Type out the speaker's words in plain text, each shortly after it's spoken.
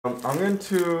I'm going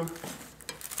to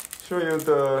show you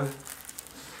the,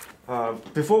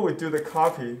 before we do the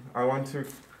copy, I want to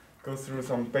go through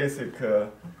some basic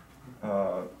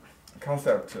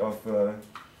concept of the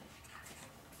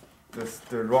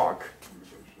rock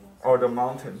or the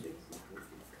mountain.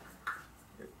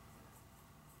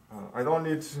 I don't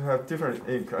need to have different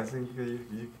ink, I think,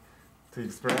 to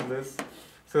explain this.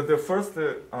 So the first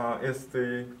is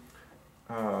the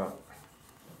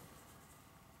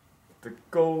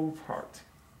go part.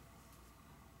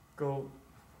 Go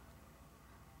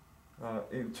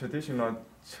in traditional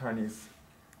Chinese,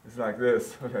 it's like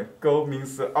this. Okay, go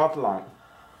means the outline,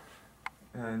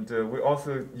 and we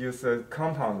also use a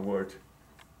compound word.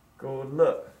 Go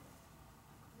le.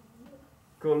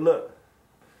 Go le.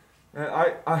 And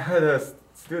I had a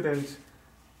student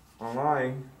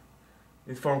online.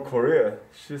 He's from Korea.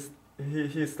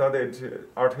 He studied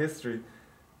art history,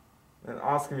 and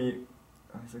asked me.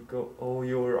 I said, go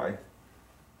O-U, right?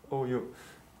 O-U.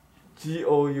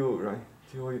 G-O-U, right?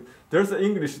 G-O-U. There's an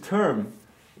English term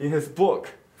in his book.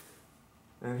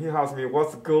 And he asked me,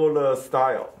 what's Gola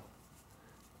style?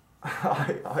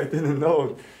 I didn't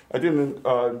know. I didn't,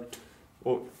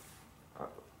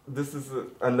 this is,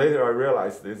 and later I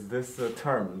realized this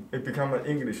term, it became an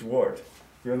English word.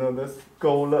 You know this?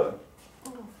 Gola.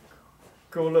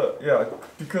 Gola, yeah,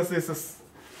 because it's a,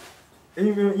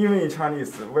 even in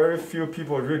Chinese, very few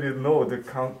people really know the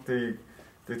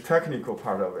technical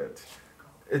part of it.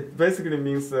 It basically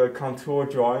means contour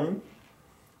drawing,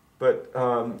 but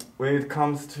when it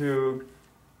comes to,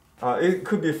 it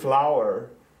could be flower,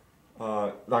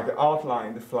 like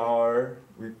outlined flower,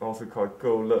 we also call it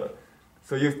go le.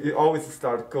 So you always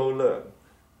start go le.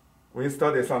 When you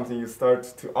study something, you start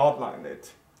to outline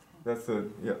it. That's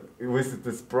with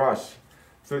this brush.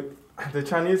 So the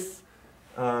Chinese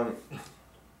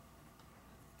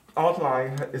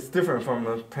outline is different from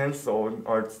a pencil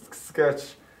or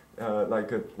sketch,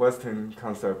 like a Western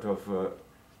concept of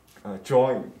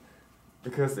drawing,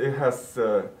 because it has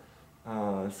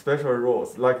special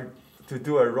rules. Like to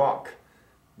do a rock,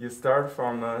 you start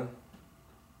from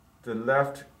the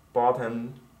left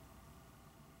bottom,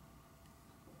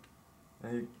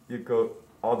 and you go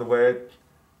all the way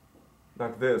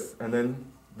like this, and then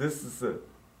this is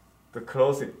the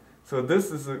closing. So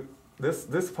this is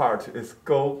this part is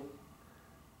go.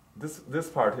 This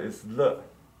part is le.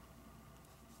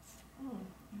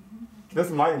 That's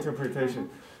my interpretation,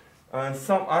 and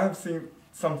I have seen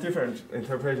some different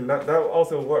interpretation that will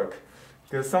also work,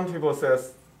 because some people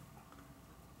says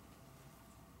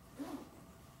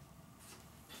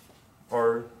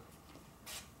or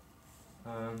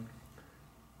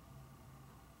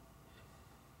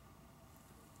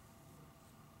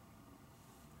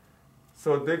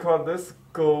so they call this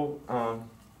go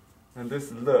and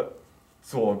this le,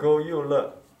 左勾右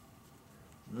勒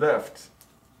left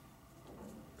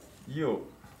you.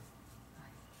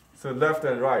 So left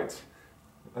and right.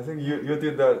 I think you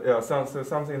did that. Yeah,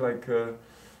 something like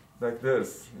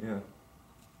this. Yeah.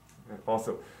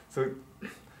 Also, so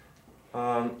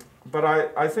but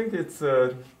I think it's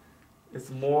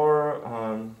more.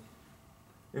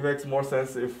 It makes more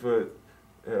sense if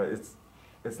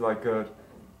it's like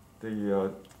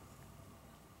the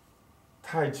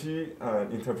Tai Chi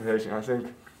interpretation. I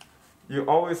think you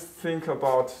always think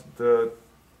about the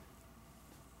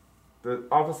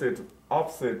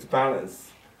opposite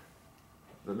balance,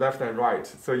 the left and right.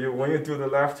 So when you do the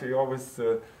left, you always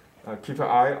keep an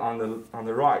eye on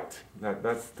the right.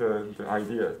 That's the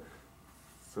idea.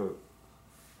 So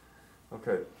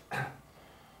okay,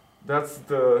 that's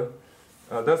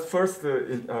first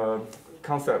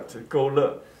concept. Go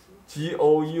le,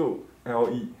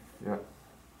 G-O-U-L-E. Yeah.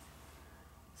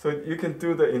 So you can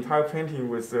do the entire painting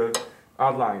with the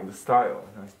outline, the style.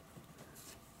 Right?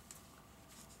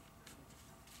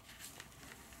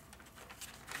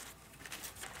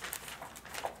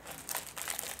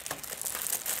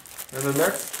 And the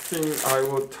next thing I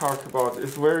will talk about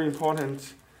is very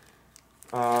important.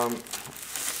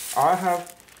 I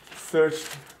have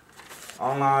searched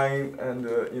online and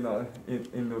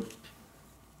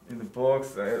in the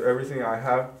books, everything I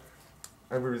have,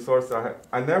 every resource I have.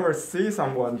 I never see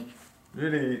someone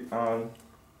really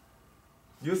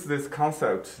use this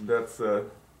concept. That's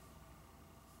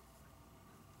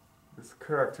this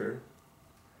character.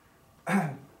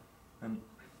 And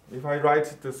if I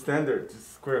write the standard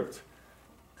script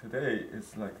today,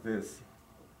 it's like this.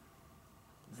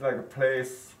 It's like a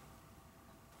place.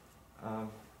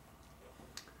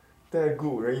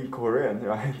 Daegu in Korean,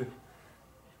 right?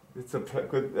 It's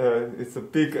it's a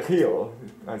big hill.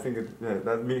 I think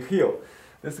that means hill.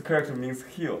 This character means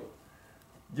hill.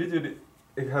 Usually,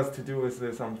 it has to do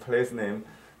with some place name.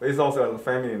 It's also a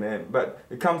family name, but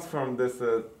it comes from this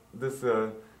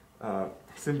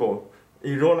symbol.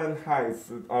 In Roland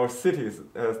Heights, our city's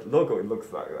logo, it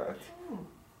looks like that.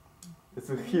 It's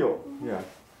a hill, yeah.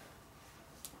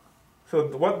 So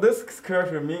what this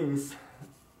character means,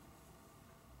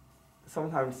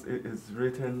 sometimes it is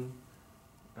written,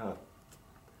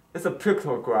 it's a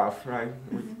pictograph, right?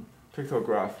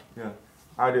 Pictograph, yeah,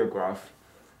 ideograph.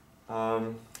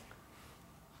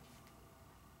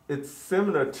 It's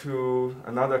similar to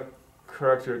another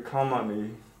character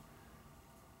commonly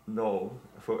known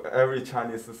for every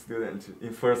Chinese student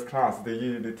in first class. They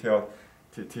usually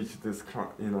teach this,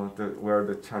 where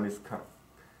the Chinese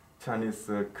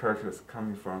character is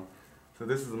coming from. So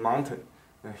this is mountain.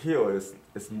 The hill is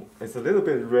a little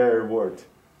bit rare word.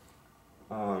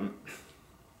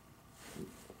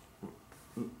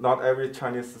 Not every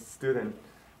Chinese student,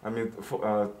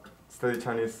 study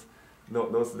Chinese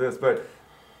knows this, but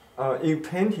in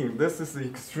painting, this is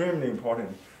extremely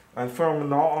important. And from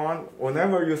now on,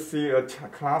 whenever you see a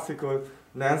classical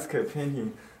landscape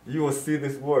painting, you will see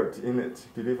this word in it,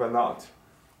 believe it or not.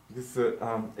 This,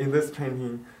 in this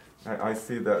painting, I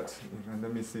see that.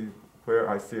 Let me see where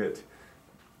I see it.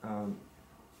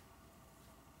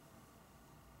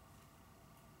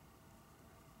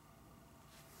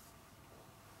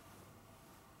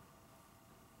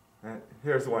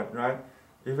 Here's one, right?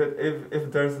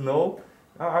 If there's no,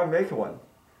 I'll make one.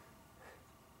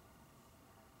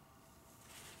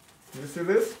 You see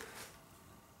this?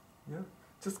 Yeah.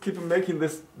 Just keep making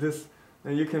this,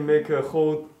 and you can make a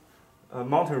whole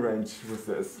mountain range with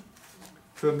this.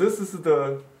 So this is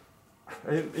the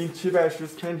in Qi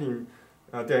Baishi's painting.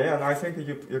 Diane, I think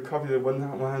you copied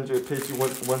 100 page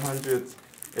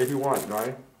 181,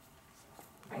 right?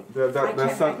 I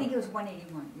think it was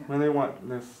 181. Yeah. 181.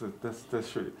 Let's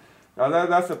show you.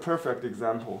 That's a perfect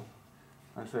example,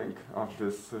 I think, of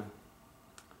this.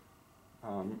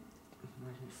 Let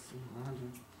me see,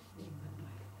 100.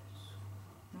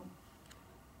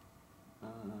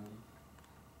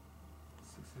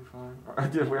 65. I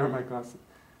didn't wear my glasses.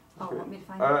 Okay. Oh, want me to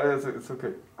find it? It's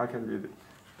okay. I can read it.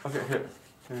 Okay, here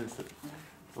is it.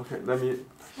 Okay, let me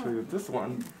show you this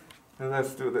one, and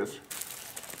let's do this.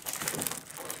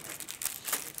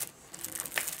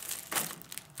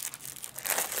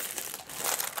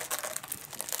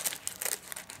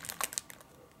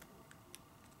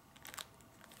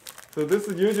 So this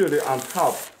is usually on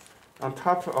top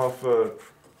of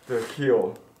the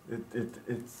hill.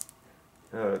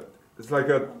 It's like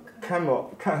a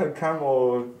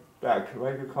camel back,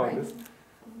 right? You call this,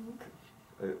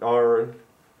 or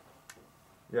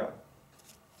yeah.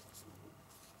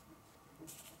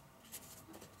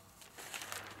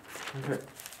 Okay.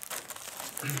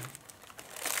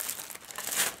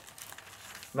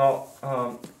 Now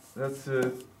let's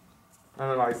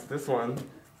analyze this one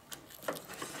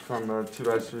from Qi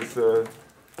Baishi's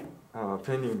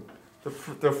painting.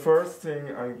 The first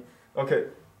thing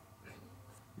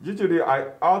usually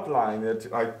I outline it.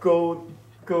 I go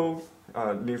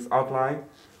this outline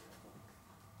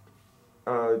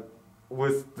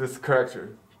with this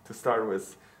character to start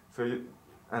with. So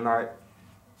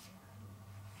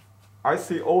I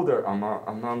see order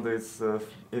among this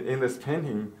in this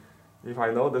painting. If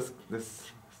I know this,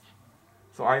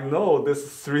 so I know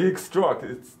this 3 stroke.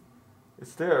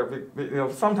 It's there.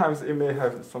 Sometimes it may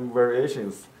have some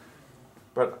variations,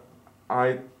 but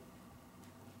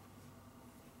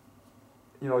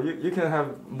you can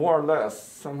have more or less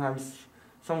sometimes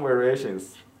some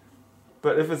variations.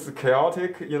 But if it's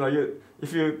chaotic,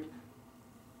 if you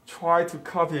try to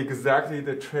copy exactly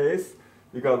the trace,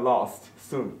 you got lost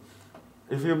soon.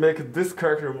 If you make this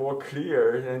character more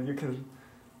clear, then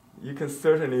you can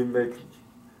certainly make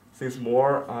things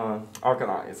more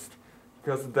organized,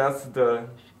 because that's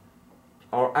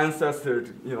our ancestors.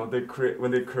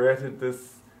 When they created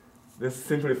this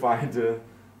simplified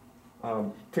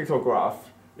pictograph,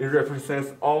 it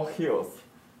represents all hills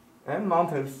and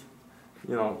mountains.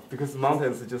 Because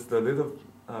mountains is just a little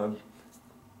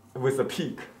with a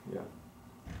peak, yeah,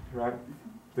 right?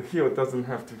 The hill doesn't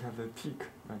have to have a peak,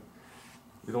 right?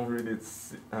 You don't really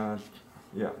see,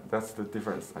 yeah, that's the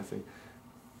difference, I think.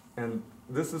 And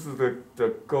this is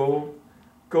the go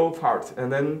part.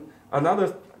 And then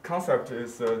another concept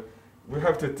is we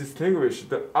have to distinguish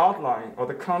the outline or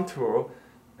the contour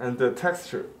and the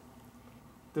texture.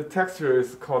 The texture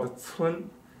is called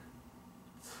cun.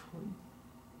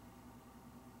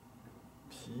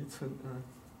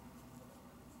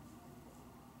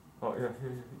 Oh yeah,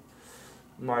 here.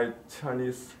 My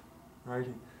Chinese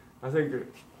writing. I think,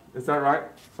 is that right?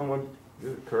 Someone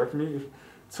correct me.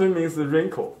 Cun means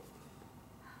wrinkle.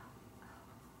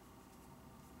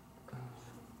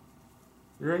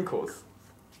 wrinkles.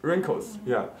 Wrinkles,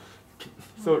 yeah.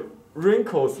 So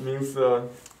wrinkles means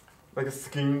like a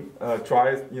skin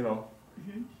dry, you know,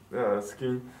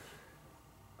 skin.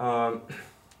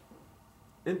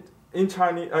 In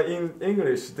Chinese, in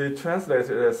English, they translate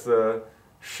it as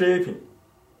shaping.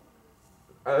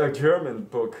 A German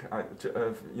book,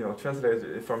 you know,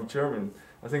 translated it from German.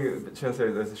 I think it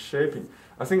translated as shaping.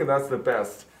 I think that's the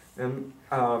best. And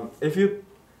if you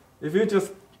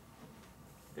just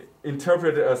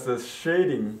interpret it as a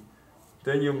shading,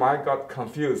 then you might get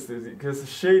confused because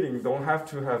shading don't have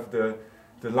to have the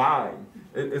line.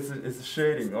 It's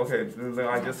shading. Okay, then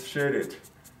I just shade it.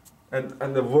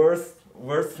 And the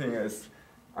worst thing is,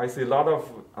 I see a lot of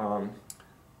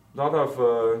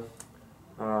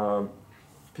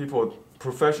people,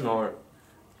 professional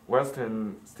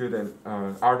Western student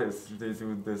artists, they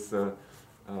do this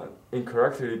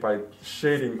incorrectly by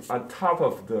shading on top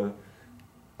of the.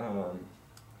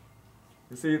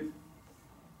 You see,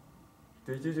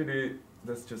 they usually,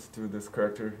 let's just do this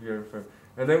character here,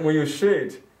 and then when you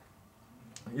shade,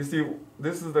 you see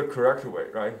this is the correct way,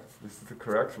 right? This is the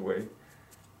correct way.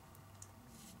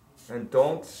 And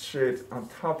don't shade on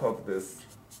top of this.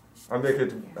 I make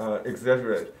it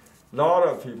exaggerate. A lot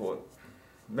of people,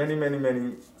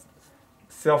 many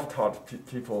self-taught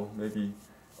people maybe,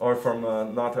 or from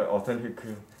not an authentic,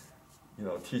 you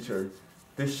know, teacher,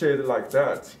 they shade like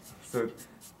that. So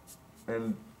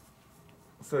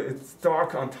it's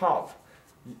dark on top.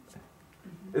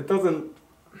 It doesn't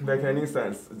make any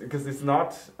sense because it's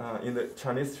not in the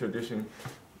Chinese tradition.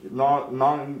 Not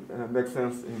makes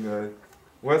sense in the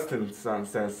Western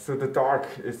sense. So the dark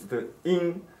is the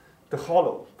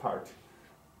hollow part.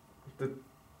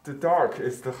 The dark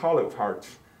is the hollow part,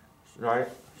 right?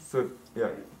 So yeah,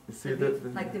 you see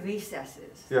like the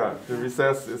recesses. Yeah, the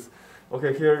recesses.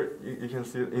 Okay, here you can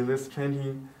see in this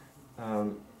painting,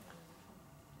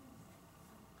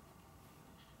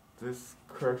 this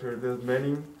character. There's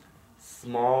many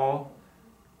small,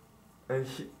 and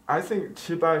I think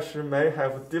Qi Baishi may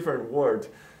have a different word.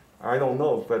 I don't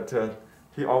know, but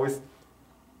he always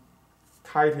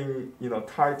tight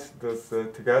this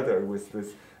together with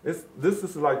this. This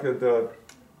is like the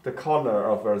corner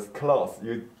of a cloth.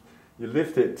 You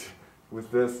lift it with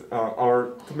this,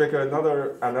 or to make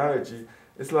another analogy,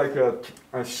 it's like a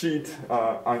sheet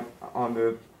on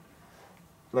the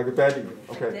like a bedding.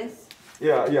 Okay. Like this?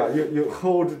 Yeah. You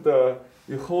hold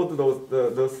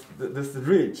this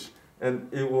ridge, and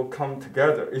it will come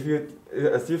together. If you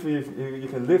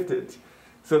can lift it,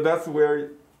 so that's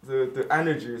where the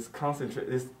energy is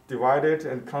concentrated, is divided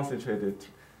and concentrated.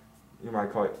 You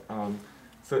might call it.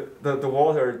 So the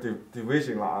water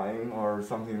division line or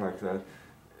something like that.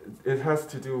 It has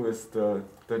to do with the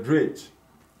ridge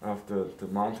of the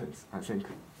mountains. I think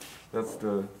that's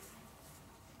the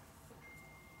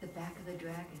back of the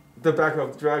dragon. The back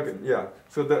of the dragon, yeah.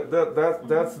 So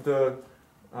that's the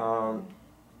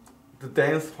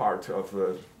dance part of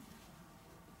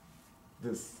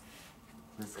this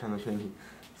kind of painting.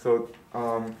 So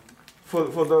for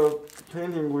the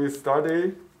painting we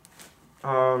study,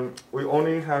 we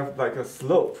only have like a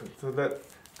slope, so that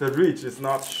the ridge is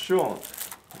not shown,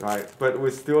 right? But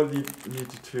we still need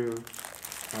to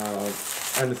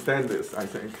understand this, I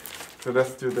think. So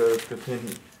let's do the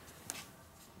painting.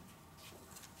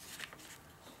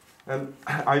 And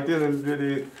I didn't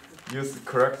really use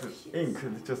correct ink,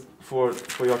 just for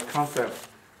your concept,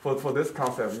 for this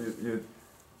concept,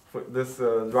 for this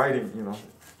writing, you know.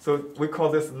 So we call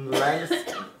this land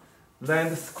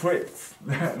scripts.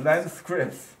 Land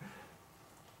scripts.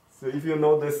 So if you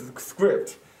know this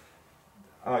script,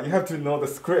 you have to know the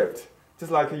script.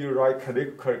 Just like you write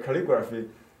calligraphy,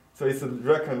 so it's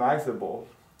recognizable,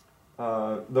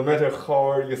 no matter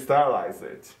how you stylize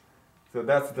it. So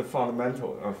that's the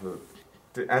fundamental of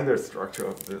the understructure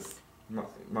of this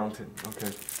mountain.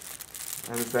 Okay,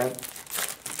 understand?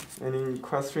 Any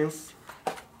questions?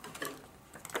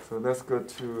 So let's go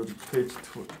to page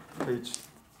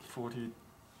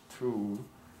 42.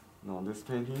 No, this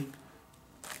painting.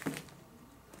 Okay,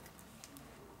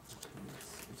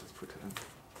 let's just put it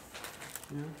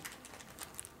in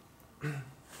here.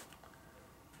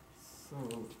 So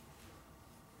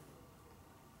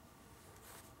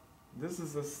this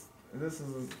is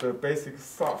the basic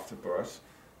soft brush.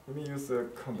 Let me use a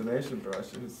combination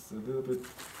brush. It's a little bit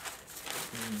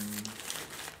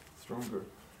stronger.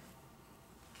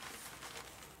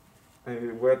 And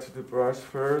you wet the brush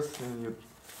first, and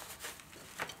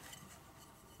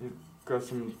you got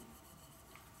some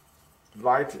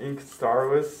light ink to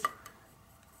start with,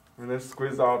 and then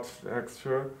squeeze out the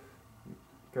extra.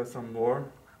 Get some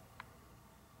more,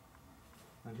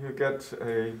 and you get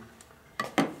a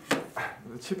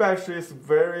Qi Baishi is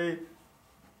very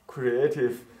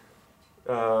creative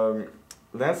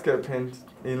landscape paint.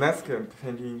 In landscape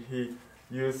painting, he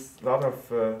used a lot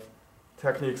of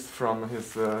techniques from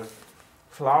his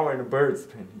flower and birds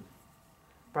painting.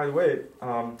 By the way,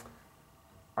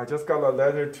 I just got a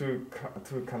letter to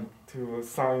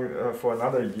sign for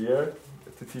another year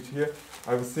to teach here.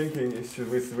 I was thinking, should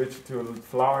we switch to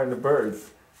flower and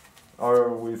birds, or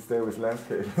we stay with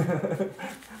landscape?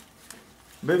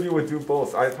 Maybe we do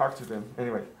both. I talked to them.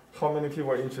 Anyway, how many people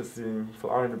are interested in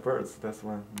flower and birds? That's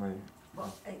one of my.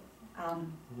 Well,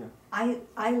 yeah.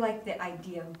 I like the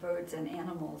idea of birds and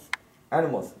animals.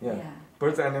 Animals, yeah. Yeah.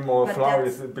 Birds, animal, But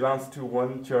flowers belongs to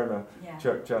one genre. Yeah.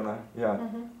 Genre, yeah.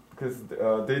 Mm-hmm. Because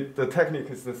the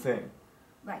technique is the same.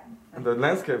 Right. And the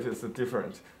landscape is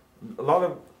different. A lot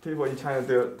of people in China,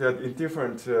 they're in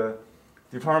different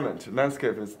department.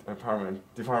 Landscape is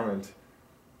department.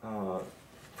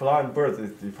 Flower and birds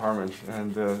is department,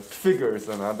 and figure is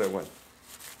another one.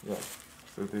 Yeah.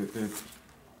 So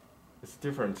it's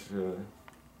different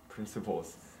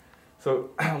principles. So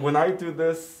when I do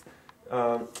this,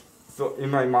 so in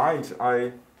my mind,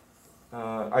 I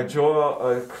draw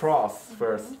a cross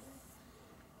first.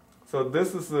 So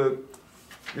this is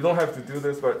you don't have to do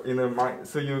this, but in the mind,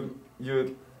 so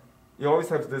you always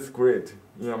have this grid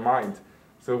in your mind.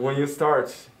 So when you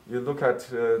start, you look at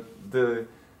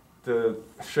the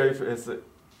shape is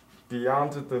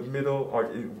beyond the middle or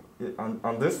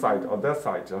on this side or that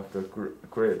side of the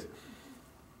grid.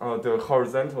 The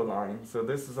horizontal line. So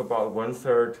this is about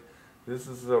 1/3. This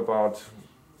is about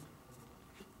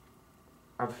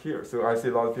up here. So I see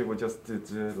a lot of people just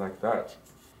did like that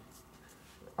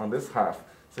on this half.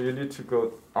 So you need to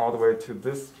go all the way to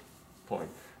this point.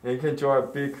 And you can draw a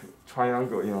big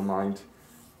triangle in your mind,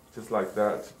 just like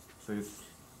that. So it's,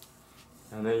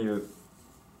 and then you,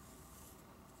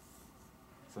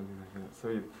 something like that.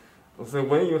 So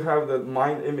when you have the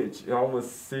mind image, you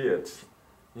almost see it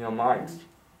in your mind,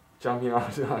 jumping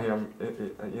out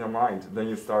in your mind. Then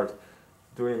you start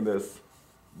doing this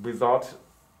without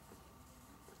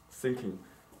thinking.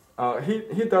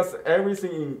 He does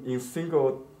everything in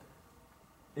single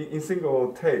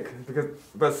take,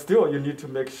 but still you need to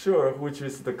make sure which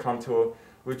is the contour,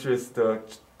 which is the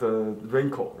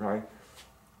wrinkle, right?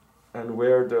 And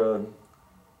where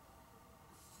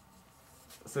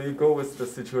so you go with the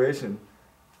situation.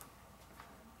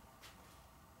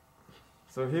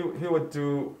 So he would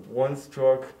do one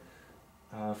stroke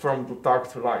from dark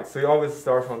to light. So you always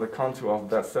start from the contour of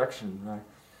that section, right?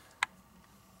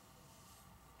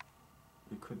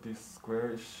 It could be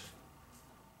squarish.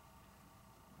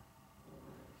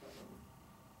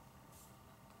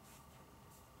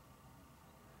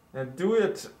 And do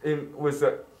it with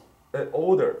an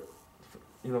order,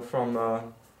 from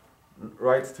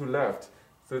right to left.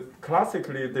 So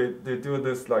classically, they do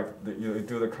this like you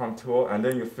do the contour, and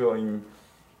then you fill in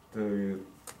the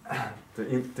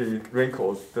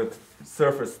wrinkles, the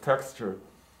surface texture.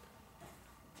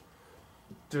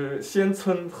 就是先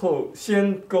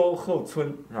勾后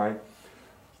皴 ，right？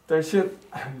 但是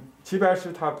齐白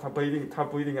石他不一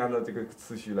定按照这个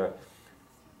次序来，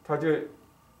他就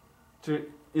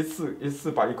一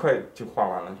次把一块就画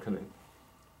完了，可能，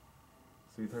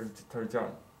所以他是这样。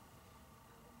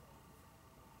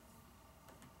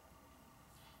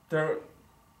但是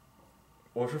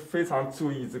我是非常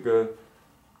注意这个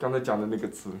刚才讲的那个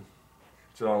词，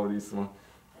知道我的意思吗？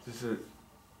就是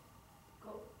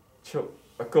秋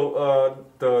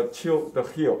the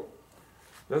heel.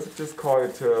 Let's just call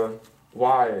it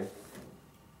Y.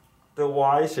 The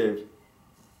Y shape.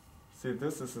 See,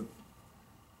 this is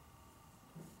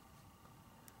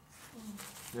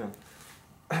yeah.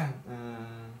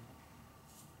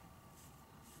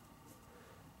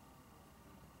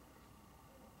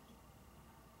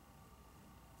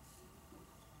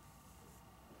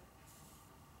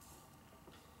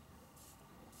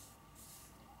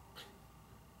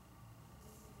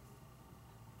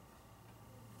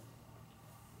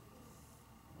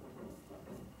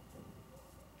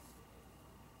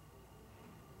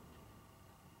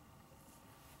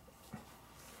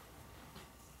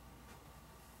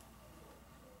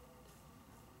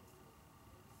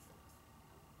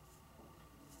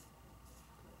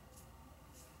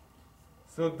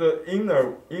 So the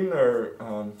inner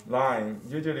line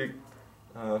usually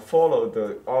follow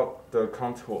the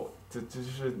contour， 就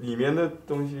是里面的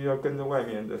东西要跟着外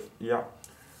面的一样，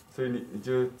所以你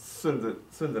就顺着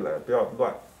来，不要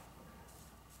乱。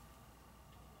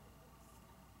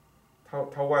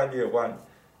它弯你也弯，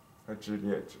它直你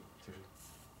也直，就是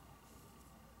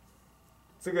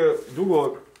这个如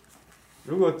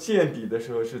果见笔的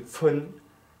时候是皴，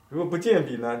如果不见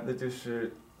笔呢，那就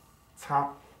是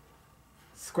擦。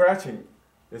Scratching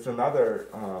is another,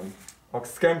 or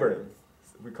scampering.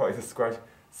 We call it scratch.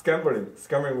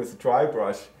 Scampering with dry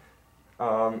brush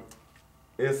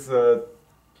is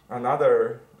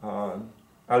another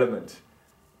element.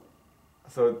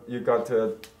 So you got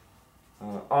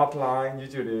outline,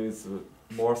 usually is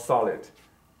more solid,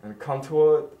 and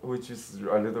contour, which is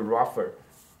a little rougher,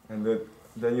 and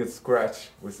then you scratch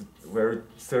with very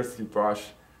thirsty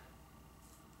brush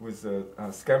with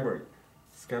scampering,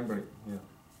 yeah.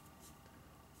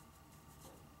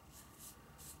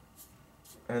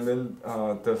 And then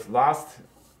the last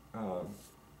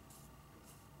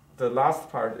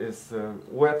part is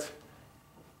wet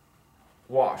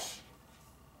wash.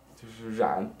 就是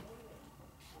染，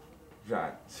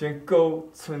先勾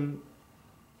皴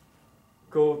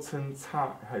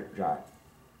擦还染，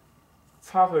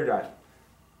擦和染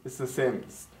is the same.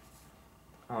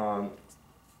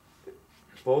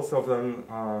 Both of them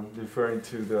are referring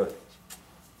to the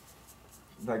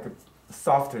like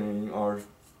softening or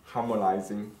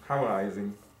harmonizing.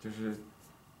 Harmonizing 就是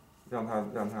让它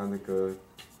那个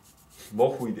模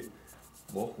糊一点。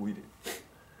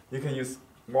You can use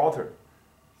water.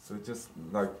 So just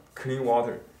like clean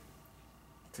water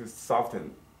to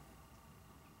soften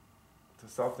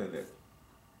it,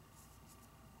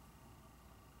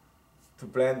 to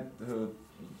blend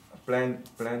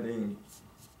in,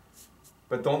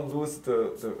 but don't lose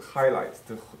the highlights,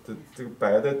 the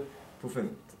白的部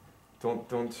分 don't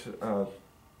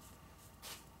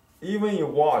even you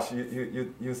wash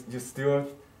you still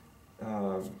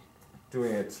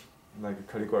doing it like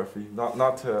calligraphy,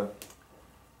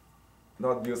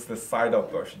 not use the side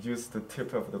of brush, use the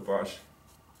tip of the brush.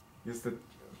 Use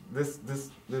this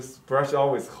brush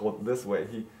always hold this way.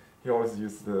 He always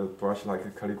use the brush like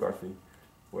a calligraphy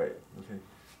way. Okay,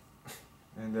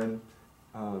 and then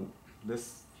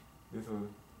this little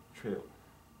trail.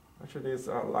 Actually, it's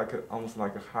almost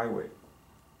like a highway.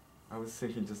 I was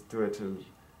thinking just do it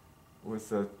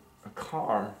with a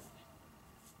car.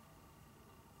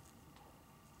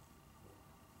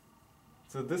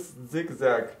 So this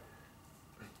zigzag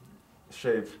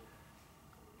shape,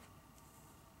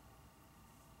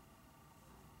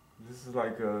 this is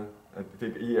like a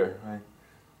big ear, right?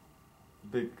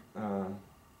 Big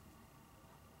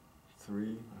 3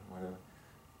 or whatever.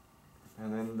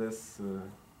 And then this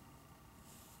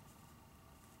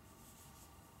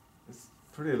it's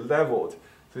pretty leveled.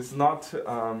 So it's not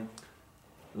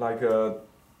like a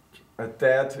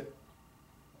dead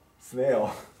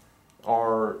snail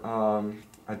or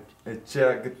a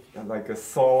jagged, like a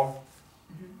saw,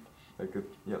 like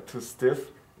too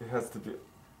stiff. It has to be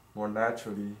more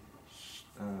naturally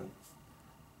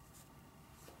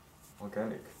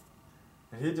organic.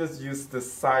 And he just used the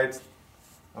side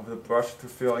of the brush to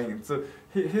fill in. So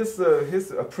his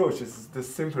approach is the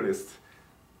simplest.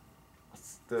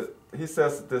 He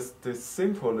says the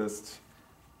simplest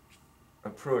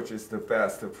approach is the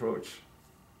best approach.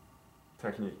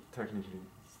 Technically, so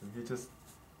he just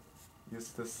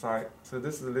used the side. So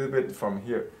this is a little bit from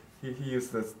here. He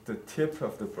used the tip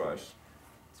of the brush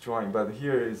drawing, but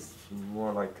here is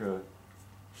more like a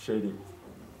shading.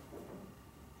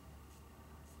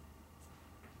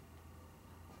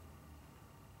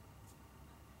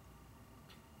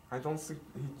 I don't think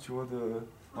he drew the.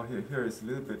 Oh, here is a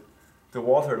little bit. The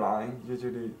water line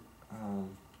usually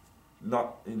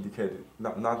not indicated,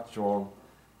 not drawn,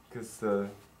 because here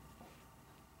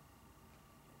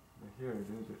a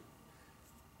little bit.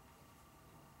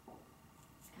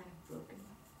 It's kind of broken.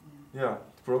 Yeah,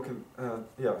 broken.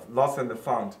 Yeah, lost and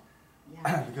found.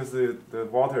 Yeah. Because the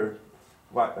water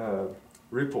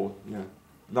ripple. Yeah,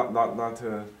 not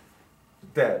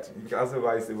dead.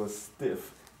 Otherwise it was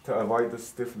stiff. To avoid the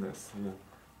stiffness. Yeah.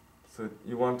 So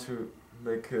you want to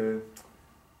make a.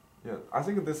 Yeah, I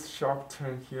think this sharp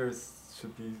turn here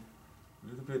should be a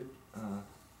little bit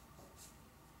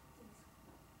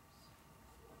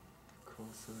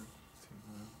closer to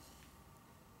the.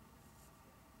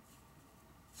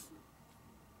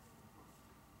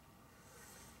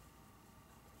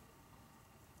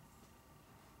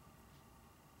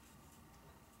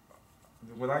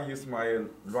 When I use my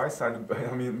right side,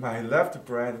 I mean my left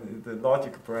brand, the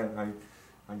Logic brand, I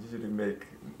usually make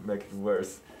it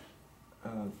worse.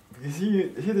 Because he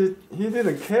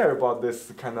didn't care about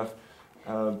this kind of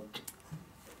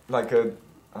like a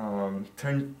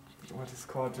turn, what is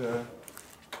called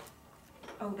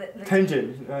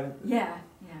tangent, right? Yeah.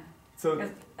 So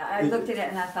I looked at it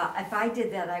and I thought, if I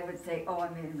did that, I would say, oh, I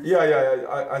made a mistake.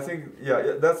 Yeah. I think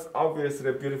that's obviously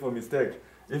a beautiful mistake.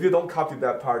 If you don't copy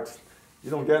that part, you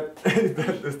don't get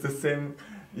the same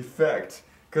effect.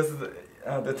 because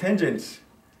the tangent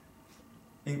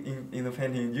in the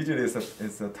painting usually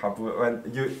is a taboo, and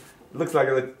looks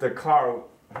like the car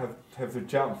have to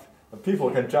jump. People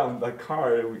can jump. The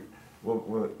car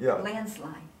will yeah.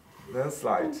 Landslide.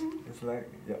 Landslide. It's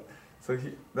like yeah. So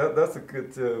that's a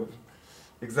good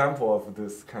example of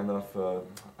this kind of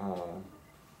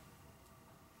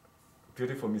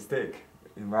beautiful mistake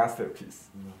in masterpiece.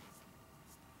 You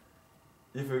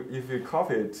know. If you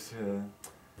copy it,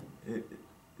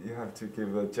 you have to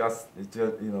give a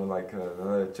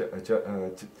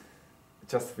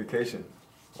justification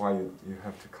why you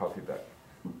have to copy that.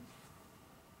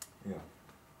 Yeah.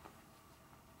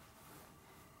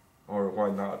 Or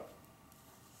why not?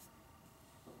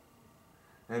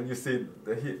 And you see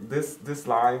this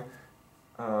line.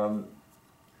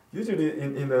 Usually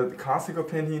in the classical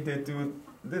painting they do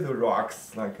little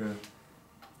rocks like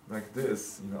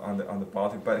this, you know, on the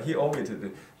bottom. But he omitted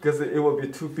it because it would be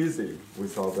too busy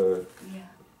with all the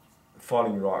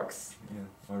falling rocks, yeah,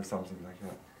 or something like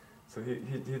that. So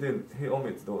he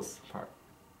omitted those parts.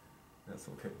 That's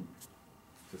okay.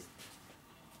 Just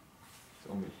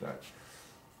omit that.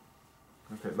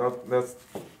 Okay, now let's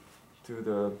do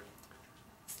the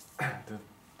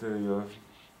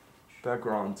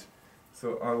background.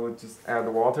 So I will just add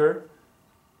water.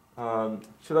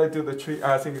 Should I do the tree?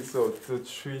 I think so. The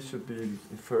tree should be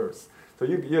first. So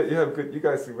you have good. You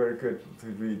guys are very good to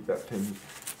read that painting.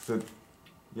 So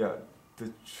yeah,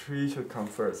 the tree should come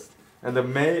first, and the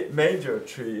major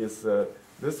tree is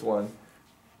this one.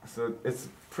 So it's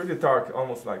pretty dark,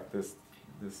 almost like this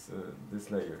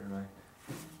layer, right?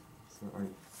 So I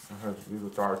have a little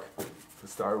dark to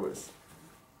start with.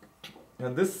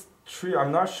 And this tree,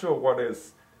 I'm not sure what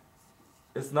is.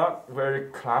 It's not very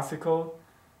classical.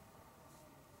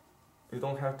 You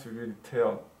don't have to really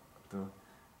tell the.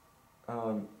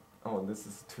 Oh, this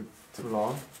is too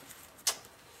long.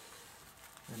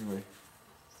 Anyway,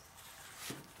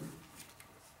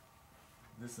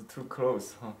 this is too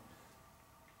close, huh?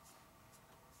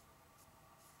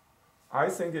 I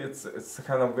think it's a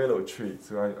kind of willow tree,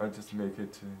 so I just make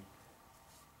it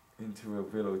into a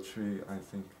willow tree. I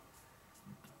think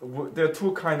there are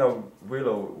two kind of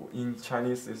willow in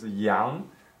Chinese. Is yang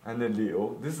and the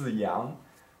liu. This is yang.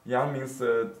 Yang means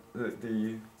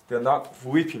they're not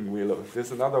weeping willow.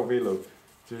 There's another willow,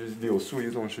 就是柳树一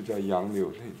种是叫杨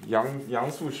柳，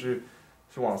杨树是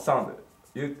往上的，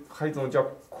还有一种叫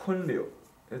昆柳。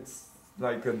It's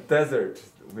like a desert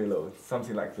willow,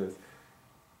 something like this.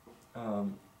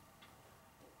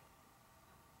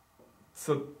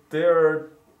 So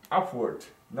they're upward,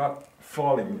 not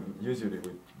falling. Usually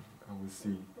I would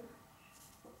see.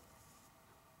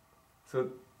 So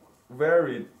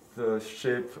vary the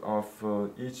shape of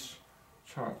each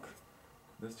trunk.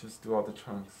 Let's just do all the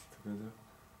trunks together.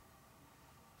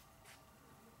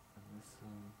 And this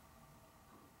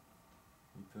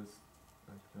it does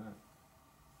like that.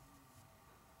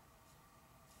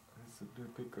 This is a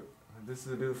little bigger. And this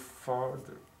is a little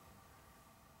farther.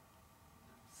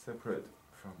 Separate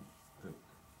from the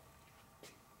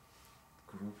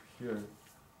group here.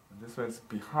 And this one's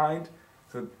behind.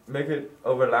 So make it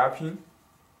overlapping.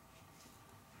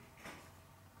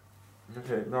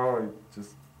 Okay, now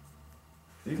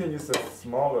you can use a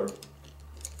smaller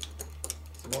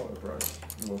brush,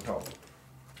 it will help.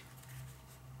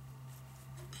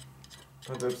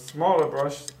 But the smaller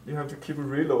brush, you have to keep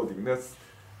reloading. That's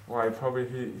why probably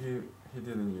he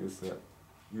didn't use that.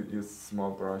 You use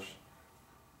small brush.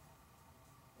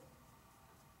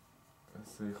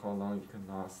 Let's see how long it can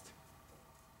last.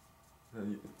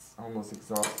 It's almost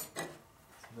exhausted.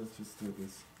 So let's just do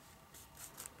this.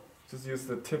 Just use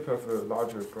the tip of a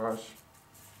larger brush.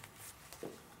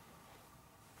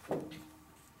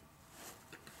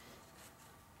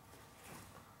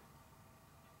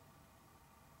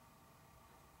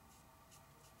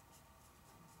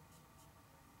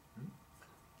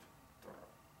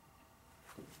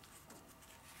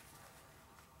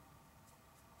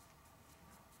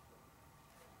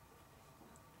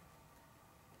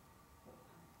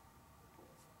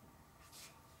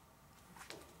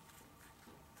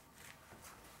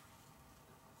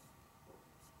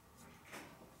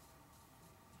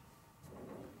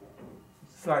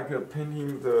 It's like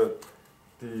painting the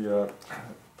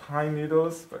pine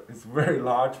needles, but it's very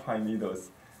large pine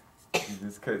needles in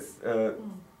this case.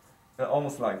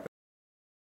 Almost like